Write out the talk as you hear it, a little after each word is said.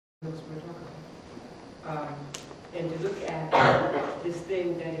we're talking about. And to look at this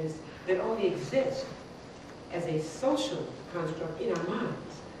thing that only exists as a social construct in our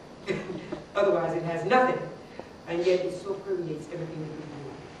minds. Otherwise, it has nothing, and yet it so permeates everything that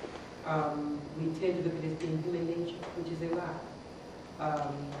we do. We tend to look at it as being human nature, which is a lie,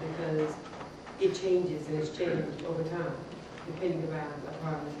 because it changes and it's changed over time, depending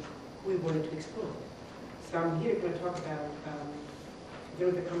upon who we wanted to explore. So I'm here going to talk about there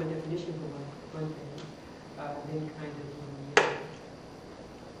was a common definition for one thing, then kind of.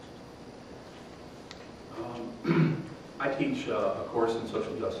 I teach a course in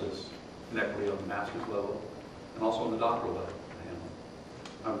social justice and equity on the master's level and also on the doctoral level.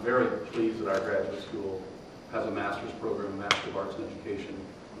 I'm very pleased that our graduate school has a master's program, a Master of Arts in Education,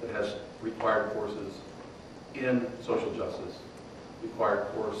 that has required courses in social justice, required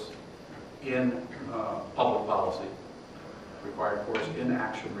course in public policy, required course in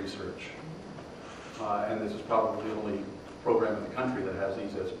action research. And this is probably the only program in the country that has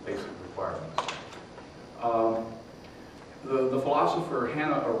these as basic requirements. The philosopher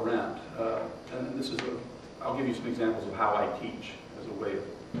Hannah Arendt, and this is, I'll give you some examples of how I teach as a way of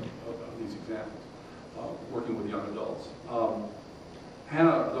these examples, working with young adults.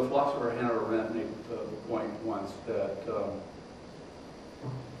 The philosopher Hannah Arendt made the point once that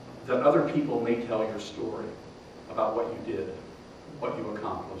other people may tell your story about what you did, what you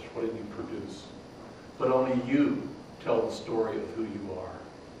accomplished, what did you produce, but only you tell the story of who you are.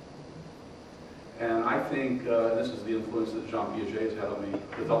 And I think this is the influence that Jean Piaget has had on me.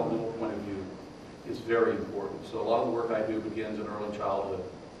 The developmental point of view is very important. So a lot of the work I do begins in early childhood.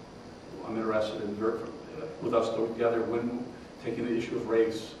 I'm interested in, with us together, when taking the issue of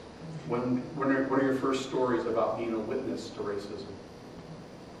race, what are your first stories about being a witness to racism?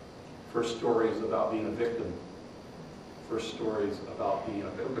 First stories about being a victim? First stories about being a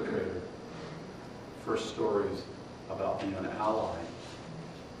perpetrator? First stories about being an ally?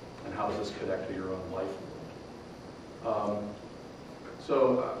 And how does this connect to your own life?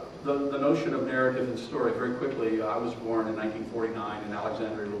 The notion of narrative and story, very quickly, I was born in 1949 in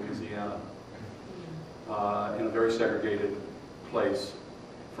Alexandria, Louisiana, in a very segregated place.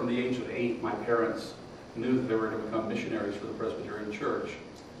 From the age of 8, my parents knew that they were going to become missionaries for the Presbyterian Church.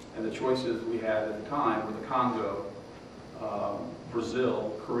 And the choices we had at the time were the Congo,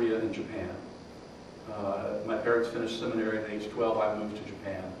 Brazil, Korea, and Japan. My parents finished seminary at age 12. I moved to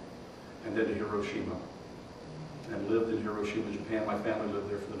Japan and then to Hiroshima, and lived in Hiroshima, Japan. My family lived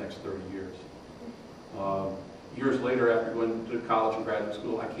there for the next 30 years. Years later, after going to college and graduate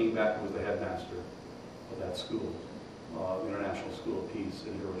school, I came back and was the headmaster of that school, the International School of Peace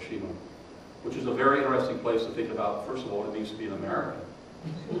in Hiroshima, which is a very interesting place to think about. First of all, it means to be an American.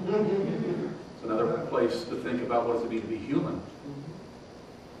 It's another place to think about what does it mean to be human.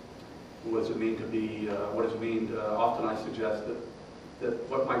 What does it mean to be, what does it mean, often I suggest that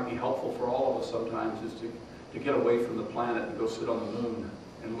what might be helpful for all of us sometimes is to get away from the planet and go sit on the moon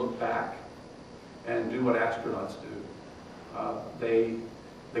and look back and do what astronauts do.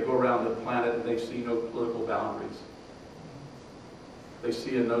 They go around the planet and they see no political boundaries. They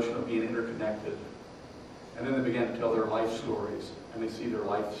see a notion of being interconnected. And then they begin to tell their life stories, and they see their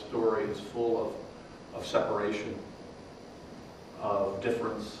life story is full of separation, of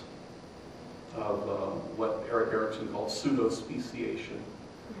difference, of what Erik Erikson called pseudo-speciation,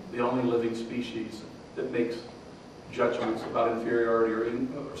 the only living species that makes judgments about inferiority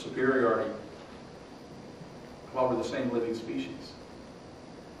or superiority while we're the same living species.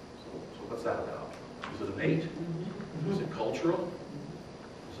 So what's that about? Is it innate? Is it cultural?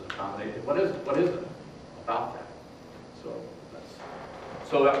 Is it accommodated? What is it about that?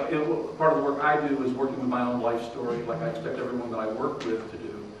 So part of the work I do is working with my own life story, like I expect everyone that I work with to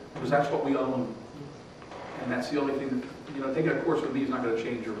do, because that's what we own. And that's the only thing that, taking a course with me is not going to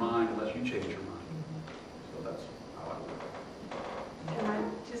change your mind unless you change your mind. So that's how I work. And I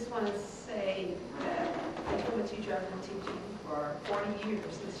just want to say that I'm a teacher. I've been teaching for 40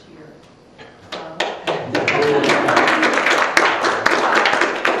 years this year. And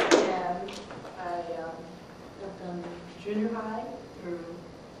I have done junior high through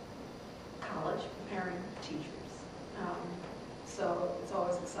college, preparing teachers. So it's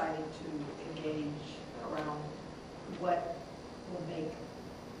always exciting to engage around what will make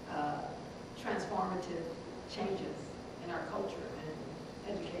transformative changes in our culture,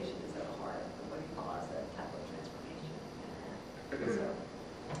 and education is at the heart of what you call that type of transformation.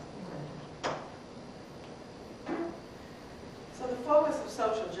 So the focus of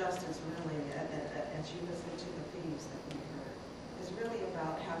social justice really, as you listen to the themes that we heard, is really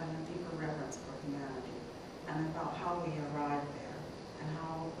about having a deeper reverence for humanity and about how we arrive there and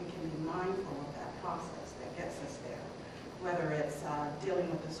how we can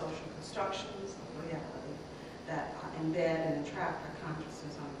with the social constructions of reality that embed and entrap our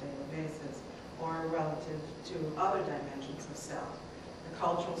consciousness on a daily basis, or relative to other dimensions of self. The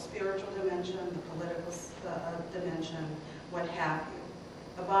cultural, spiritual dimension, the political dimension, what have you.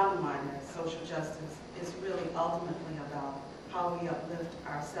 The bottom line is social justice is really ultimately about how we uplift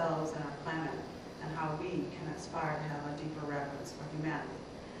ourselves and our planet, and how we can aspire to have a deeper reverence for humanity.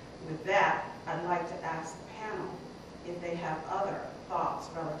 With that, I'd like to ask the panel if they have other thoughts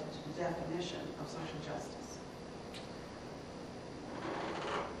relative to the definition of social justice.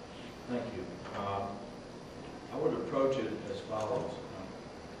 Thank you. I would approach it as follows.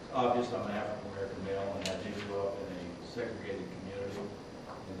 It's obvious I'm an African-American male, and I did grow up in a segregated community.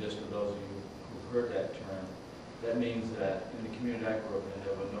 And just for those of you who've heard that term, that means that in the community I grew up in,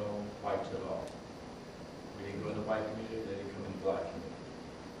 there were no whites at all. We didn't go in the white community, they didn't come in the black community.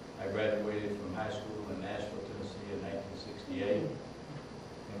 I graduated from high school in Nashville, Tennessee in 1968.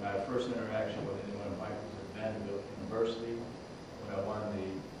 And my first interaction with anyone white was at Vanderbilt University when I won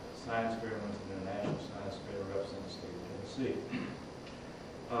the science fair, went to the International Science Fair to represent the state of Tennessee.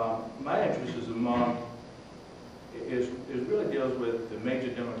 My interest is it really deals with the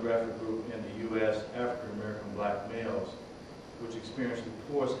major demographic group in the U.S., African American black males, which experience the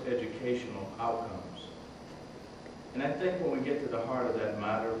poorest educational outcomes. And I think when we get to the heart of that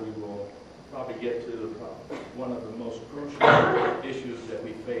matter, we will probably get to one of the most crucial issues that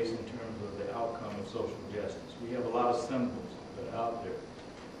we face in terms of the outcome of social justice. We have a lot of symbols that are out there.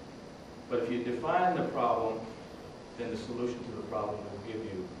 But if you define the problem, then the solution to the problem will give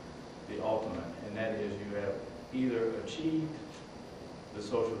you the ultimate, and that is you have either achieved the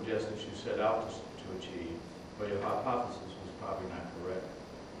social justice you set out to achieve, or your hypothesis was probably not correct.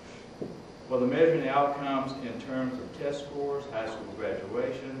 Whether measuring the outcomes in terms of test scores, high school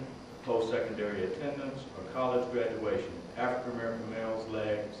graduation, post-secondary attendance, or college graduation, African American males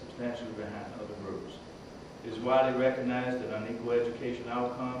lag substantially behind other groups. It is widely recognized that unequal education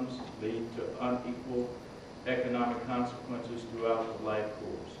outcomes lead to unequal economic consequences throughout the life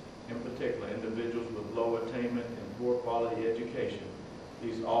course. In particular, individuals with low attainment and poor quality education,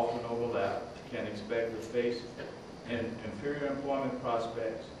 these often overlap, can expect to face inferior employment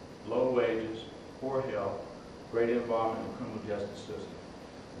prospects, low wages, poor health, great involvement in the criminal justice system.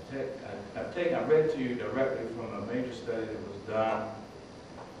 I've read to you directly from a major study that was done,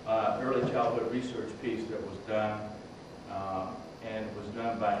 early childhood research piece that was done, and it was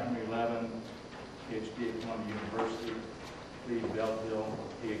done by Henry Levin, PhD at Columbia University, Lee Belfield,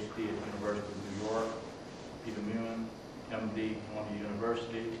 PhD at the University of New York, Peter Muin, MD, Columbia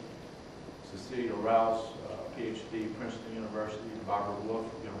University, Cecilia Rouse, PhD, Princeton University, Barbara Wolf,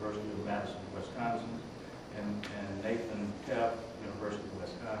 University of Madison, Wisconsin, and Nathan Teff, University of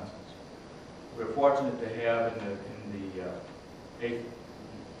Wisconsin. We're fortunate to have in the 8th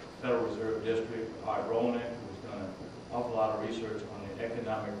Federal Reserve District, Art Rolnick, who's done an awful lot of research on the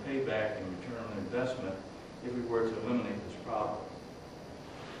economic payback and return on investment if we were to eliminate this problem.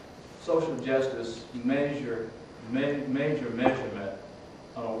 Social justice major measurement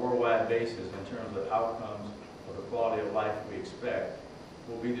on a worldwide basis in terms of outcomes of the quality of life we expect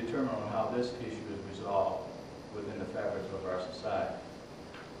will be determined on how this issue is resolved within the fabric of our society.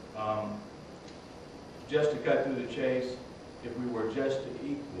 Just to cut through the chase, if we were just to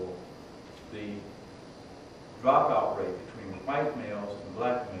equal the dropout rate between white males and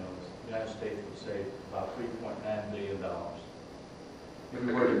black males, the United States would save about $3.9 billion. If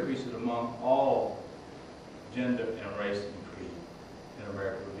we were to increase it among all gender and race and creed in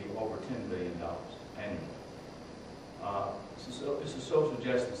America, it would be over $10 billion annually. It's a social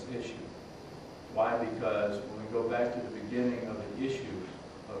justice issue. Why? Because when we go back to the beginning of the issue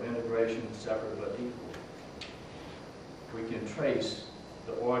of integration, separate but equal, we can trace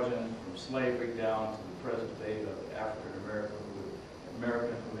the origin from slavery down to the present day of the African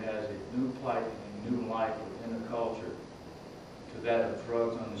American who has a new plight and a new life within the culture, to that of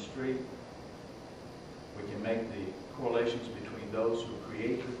drugs on the street. We can make the correlations between those who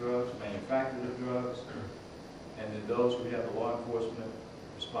create the drugs, manufacture the drugs, and then those who have the law enforcement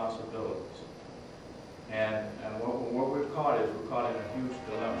responsibilities. And what we're caught in a huge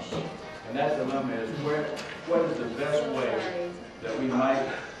dilemma. And that dilemma is what is the best way that we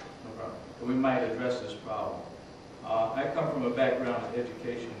might address this problem. I come from a background that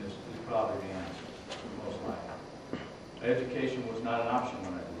education is probably the answer, most likely. Education was not an option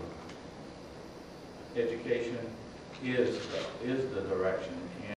when I grew up. Education is the direction.